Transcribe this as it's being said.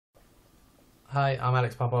Hi, I'm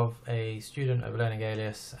Alex Popov, a student of Learning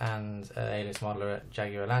ALIAS and an ALIAS modeller at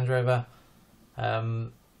Jaguar Land Rover.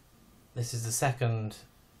 This is the second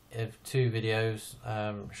of two videos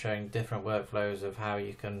showing different workflows of how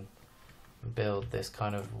you can build this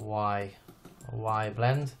kind of Y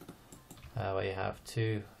blend, where you have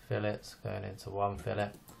two fillets going into one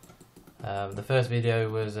fillet. The first video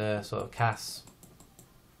was a sort of CAS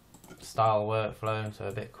style workflow, so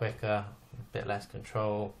a bit quicker, a bit less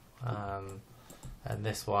control. And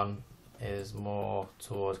this one is more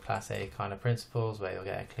towards Class A kind of principles, where you'll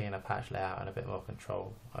get a cleaner patch layout and a bit more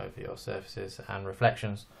control over your surfaces and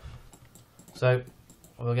reflections. So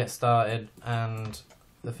we'll get started, and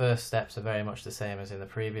the first steps are very much the same as in the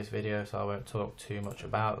previous video, so I won't talk too much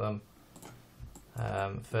about them.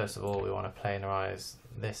 First of all, we want to planarize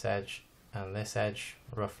this edge and this edge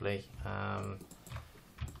roughly.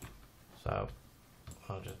 So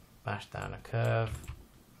I'll just bash down a curve,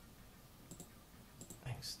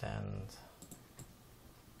 extend.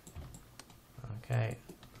 Okay,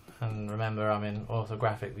 and remember I'm in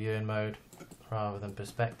orthographic viewing mode rather than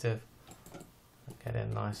perspective. Get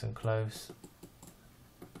in nice and close.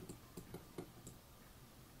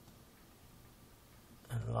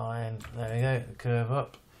 And line, there we go, curve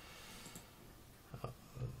up. So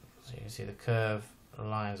you can see the curve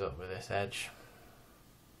lines up with this edge.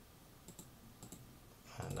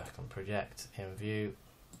 And I can project in view.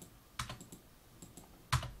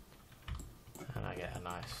 And I get a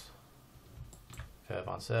nice curve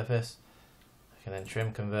on surface. I can then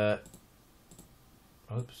trim convert.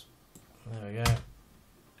 Oops, there we go.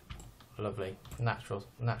 Lovely, natural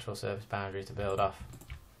surface boundary to build off.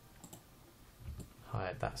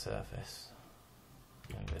 Hide that surface,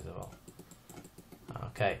 invisible.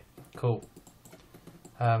 Okay, cool.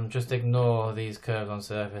 Just ignore these curves on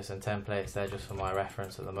surface and templates, they're just for my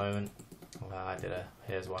reference at the moment.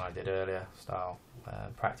 Here's one I did earlier, style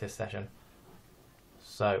practice session.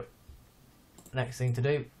 So, next thing to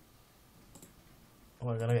do,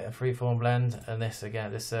 we're going to get a freeform blend, and this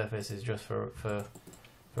again, this surface is just for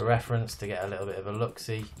reference to get a little bit of a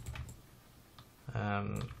look-see.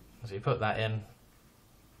 So you put that in,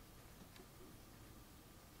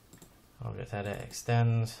 object edit,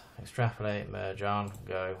 extend, extrapolate, merge on,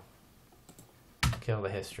 go, kill the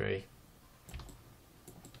history.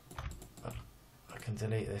 I can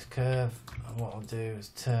delete this curve, and what I'll do is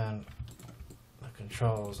turn the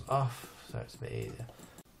controls off so it's a bit easier.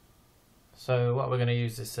 So what we're going to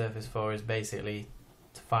use this surface for is basically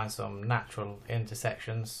to find some natural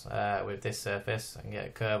intersections with this surface and get a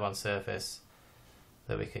curve on surface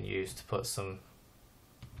that we can use to put some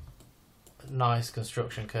nice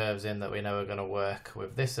construction curves in that we know are going to work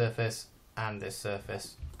with this surface and this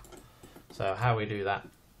surface. So how we do that,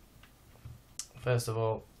 first of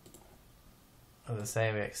all, as I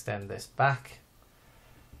say, we extend this back,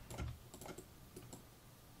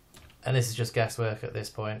 and this is just guesswork at this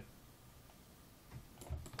point,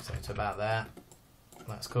 so it's about there.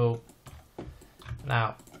 That's cool.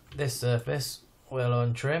 Now this surface we'll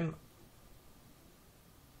untrim.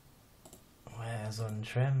 Where's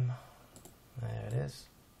untrim? There it is.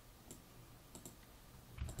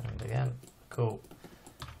 And again, cool.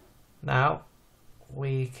 Now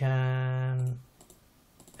we can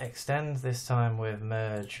extend this time with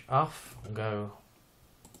merge off and go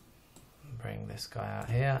bring this guy out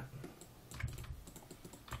here.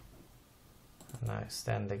 And now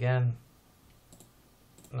extend again.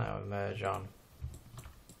 Now we merge on.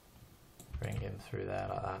 Bring him through there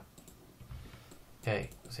like that. Okay,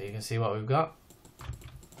 so you can see what we've got.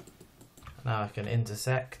 Now I can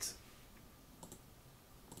intersect.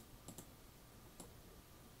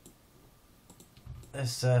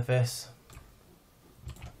 This surface.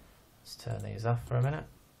 Let's turn these off for a minute.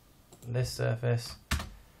 This surface.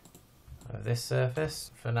 This surface.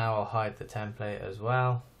 For now I'll hide the template as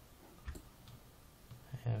well.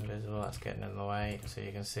 Invisible, that's getting in the way, so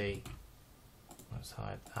you can see. Let's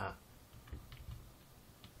hide that.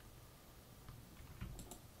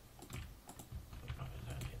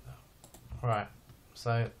 Right,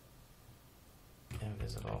 so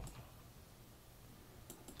invisible.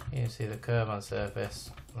 You can see the curve on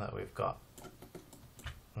surface that we've got.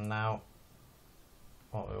 Now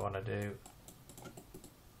what we want to do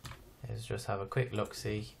is just have a quick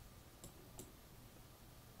look-see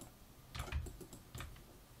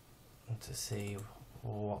to see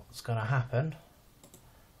what's going to happen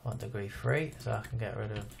on degree 3, so I can get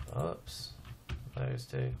rid of those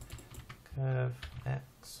two, curve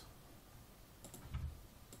X,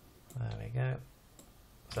 there we go.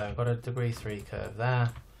 So I've got a degree 3 curve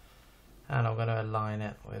there, and I'm going to align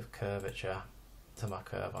it with curvature to my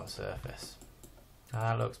curve on surface. Now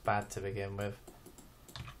that looks bad to begin with,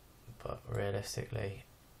 but realistically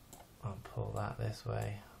I'll pull that this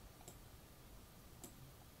way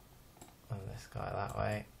and this guy that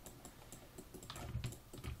way.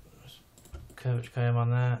 Just curvature comb on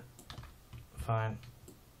there, fine.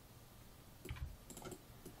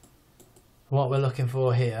 What we're looking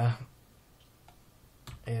for here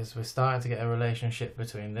is we're starting to get a relationship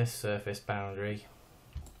between this surface boundary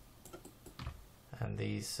and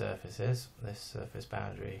these surfaces, this surface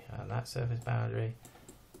boundary and that surface boundary,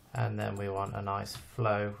 and then we want a nice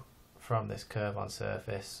flow from this curve on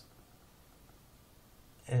surface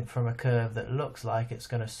from a curve that looks like it's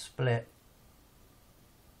going to split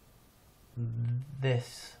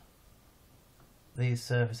these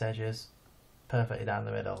surface edges perfectly down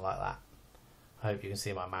the middle like that. I hope you can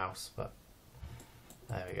see my mouse, but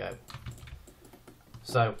there we go.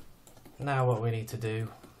 So now what we need to do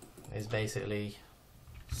is basically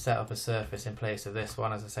set up a surface in place of this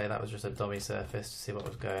one. As I say, that was just a dummy surface to see what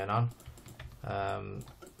was going on,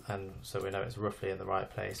 and so we know it's roughly in the right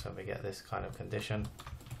place when we get this kind of condition.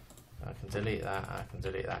 I can delete that, I can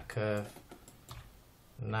delete that curve.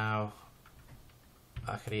 Now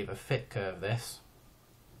I could either fit curve this,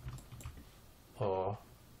 or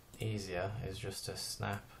easier is just to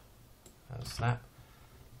snap and snap.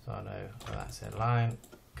 So I know that's in line,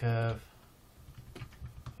 curve,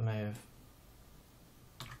 move.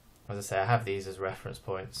 As I say, I have these as reference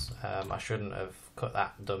points. I shouldn't have cut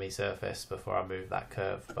that dummy surface before I moved that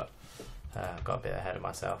curve, but I got a bit ahead of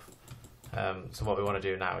myself. So what we want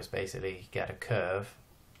to do now is basically get a curve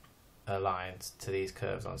aligned to these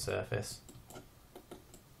curves on surface.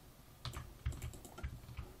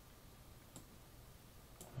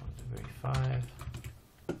 Degree 5.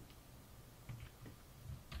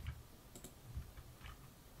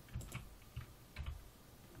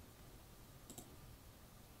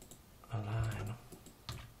 Align.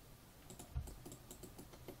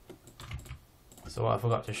 So what I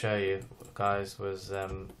forgot to show you guys was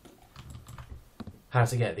how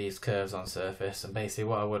to get these curves on surface, and basically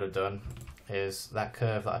what I would have done is that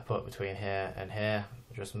curve that I put between here and here,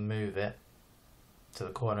 just move it to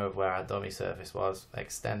the corner of where our dummy surface was,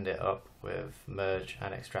 extend it up with merge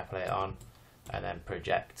and extrapolate on, and then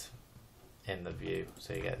project in the view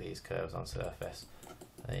so you get these curves on surface.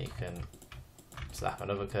 And then you can slap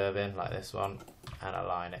another curve in like this one and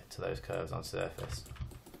align it to those curves on surface.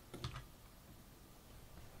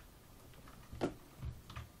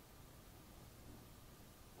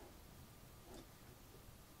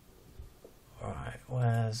 Right,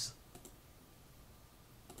 where's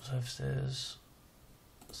surfaces?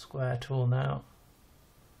 Square tool now.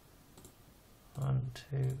 1,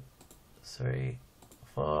 2, 3,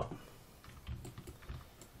 4.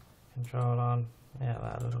 Control on. Yeah,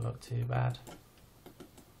 that doesn't look too bad.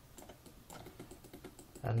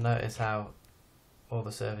 And notice how all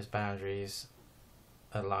the surface boundaries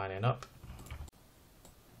are lining up.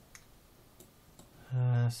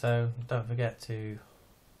 So don't forget to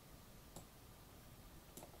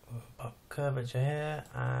pop curvature here,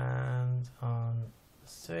 and on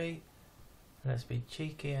 3, let's be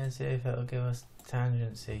cheeky and see if it'll give us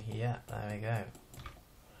tangency. Yeah, there we go.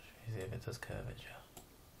 See if it does curvature.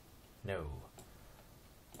 No.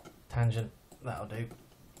 Tangent, that'll do.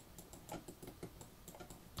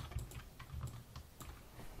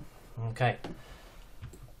 Okay.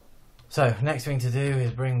 So next thing to do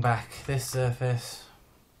is bring back this surface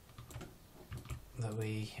that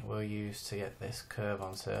we will use to get this curve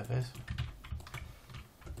on surface.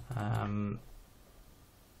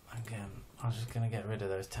 Again, I'm just going to get rid of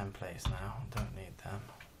those templates now, don't need them.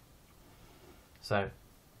 So,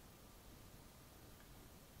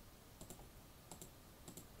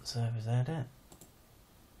 surface edit,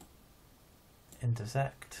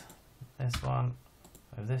 intersect this one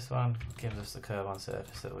with this one, gives us the curve on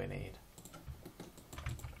surface that we need.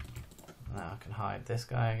 Now I can hide this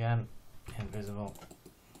guy again, invisible,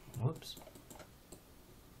 whoops.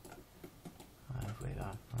 Hopefully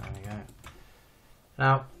done, there we go.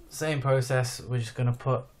 Now, same process, we're just going to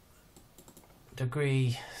put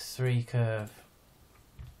degree 3 curve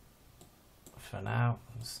for now,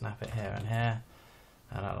 snap it here and here,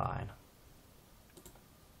 and align.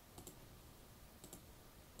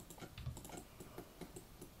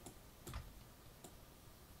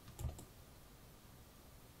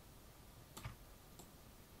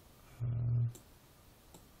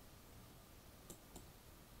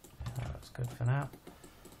 That's good for now.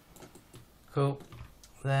 Cool.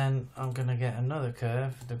 Then I'm going to get another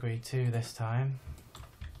curve, degree 2 this time,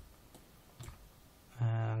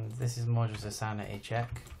 and this is more just a sanity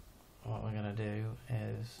check. What we're going to do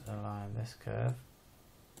is align this curve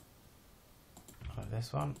with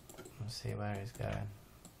this one and see where he's going.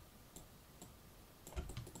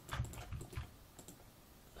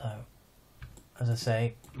 So, as I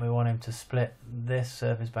say, we want him to split this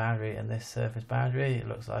surface boundary and this surface boundary. It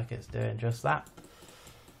looks like it's doing just that.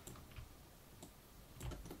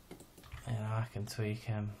 You know, I can tweak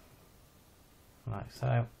him like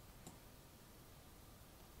so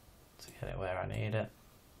to get it where I need it.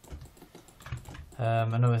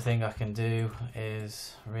 Another thing I can do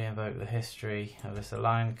is re-invoke the history of this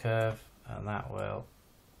align curve, and that will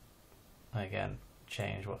again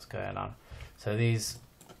change what's going on. So these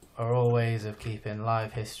are all ways of keeping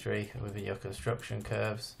live history within your construction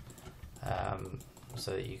curves,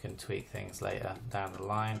 so that you can tweak things later down the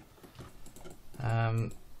line.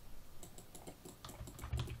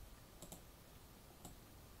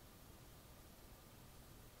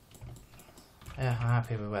 Yeah, I'm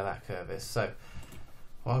happy with where that curve is. So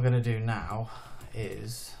what I'm going to do now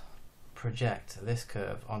is project this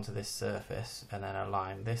curve onto this surface and then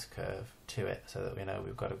align this curve to it so that we know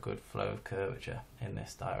we've got a good flow of curvature in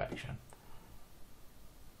this direction.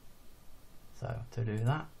 So to do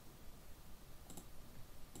that,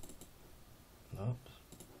 oops,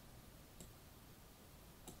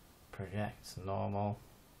 project normal,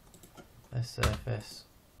 this surface,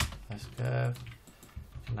 this curve.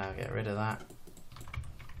 Now get rid of that.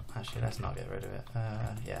 Actually, let's not get rid of it.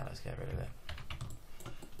 Yeah, let's get rid of it.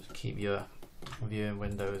 Just keep your viewing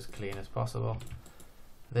window as clean as possible.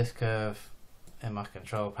 This curve in my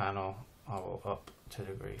control panel, I will up to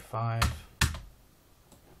degree 5.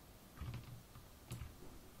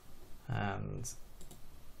 And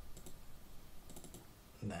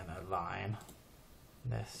then align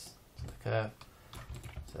this to the curve.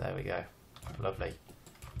 So there we go. Lovely.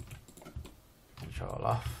 Control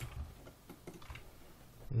off.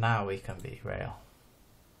 Now we can be rail.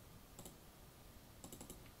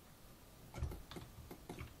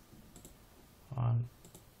 One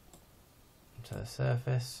to the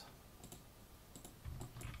surface.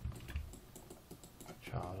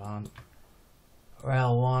 Control on.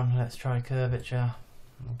 Rail 1, let's try curvature.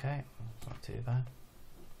 Okay, that's not too bad.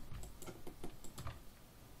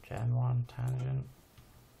 Gen 1, tangent.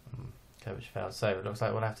 Curvature failed. So it looks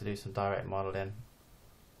like we'll have to do some direct modeling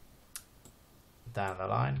down the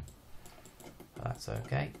line. That's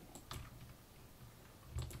okay.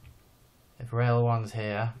 If rail 1's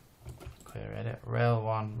here, clear edit, rail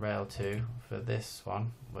 1, rail 2. For this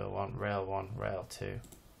one, we'll want rail 1, rail 2.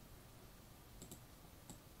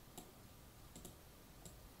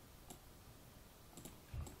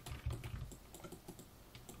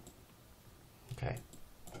 Okay.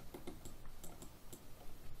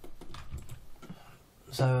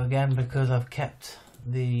 So again, because I've kept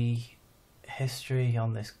the history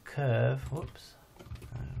on this curve, whoops,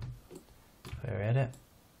 clear edit.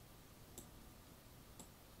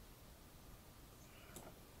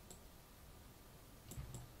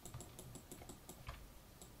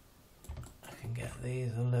 I can get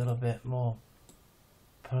these a little bit more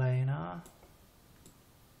planar.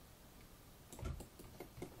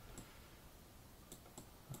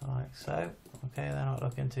 Like so. Okay, they're not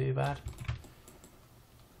looking too bad.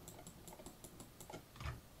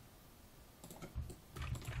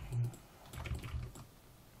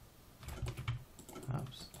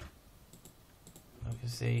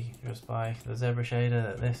 See just by the zebra shader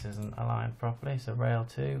that this isn't aligned properly. So rail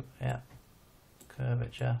 2, yeah,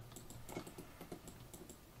 curvature.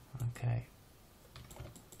 Okay.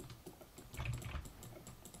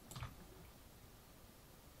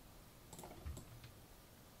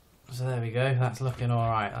 So there we go. That's looking all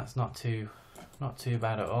right. That's not too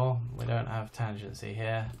bad at all. We don't have tangency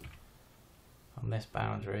here on this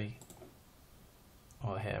boundary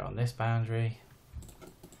or here on this boundary.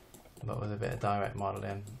 But with a bit of direct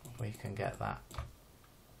modeling, we can get that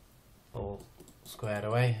all squared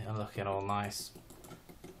away and looking all nice.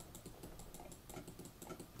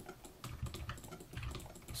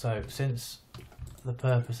 So since the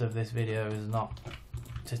purpose of this video is not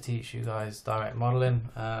to teach you guys direct modeling,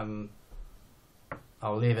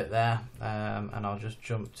 I'll leave it there, and I'll just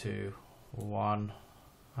jump to one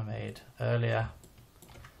I made earlier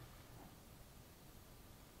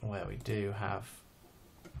where we do have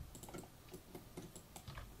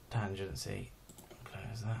tangency.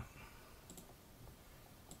 Close that.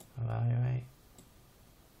 Evaluate.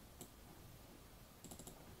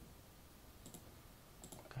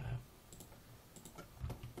 Okay.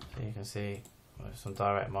 So you can see with some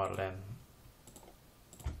direct modeling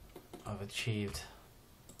I've achieved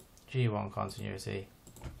G1 continuity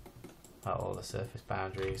at all the surface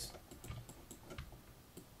boundaries,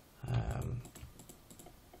 and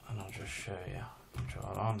I'll just show you.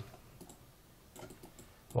 Control on.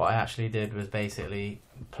 what I actually did was basically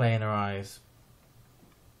planarize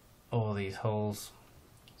all these holes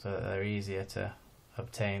so that they're easier to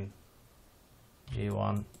obtain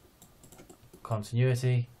G1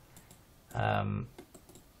 continuity, and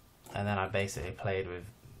then I basically played with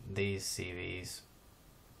these CVs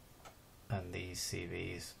and these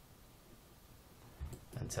CVs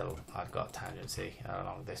until I'd got tangency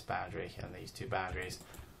along this boundary and these two boundaries.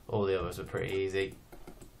 All the others were pretty easy.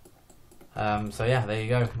 So yeah, there you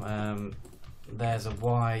go. There's a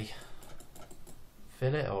Y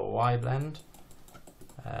fillet or Y blend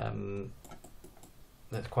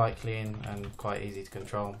that's quite clean and quite easy to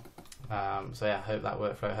control. So yeah, I hope that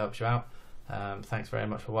workflow helps you out. Thanks very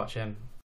much for watching.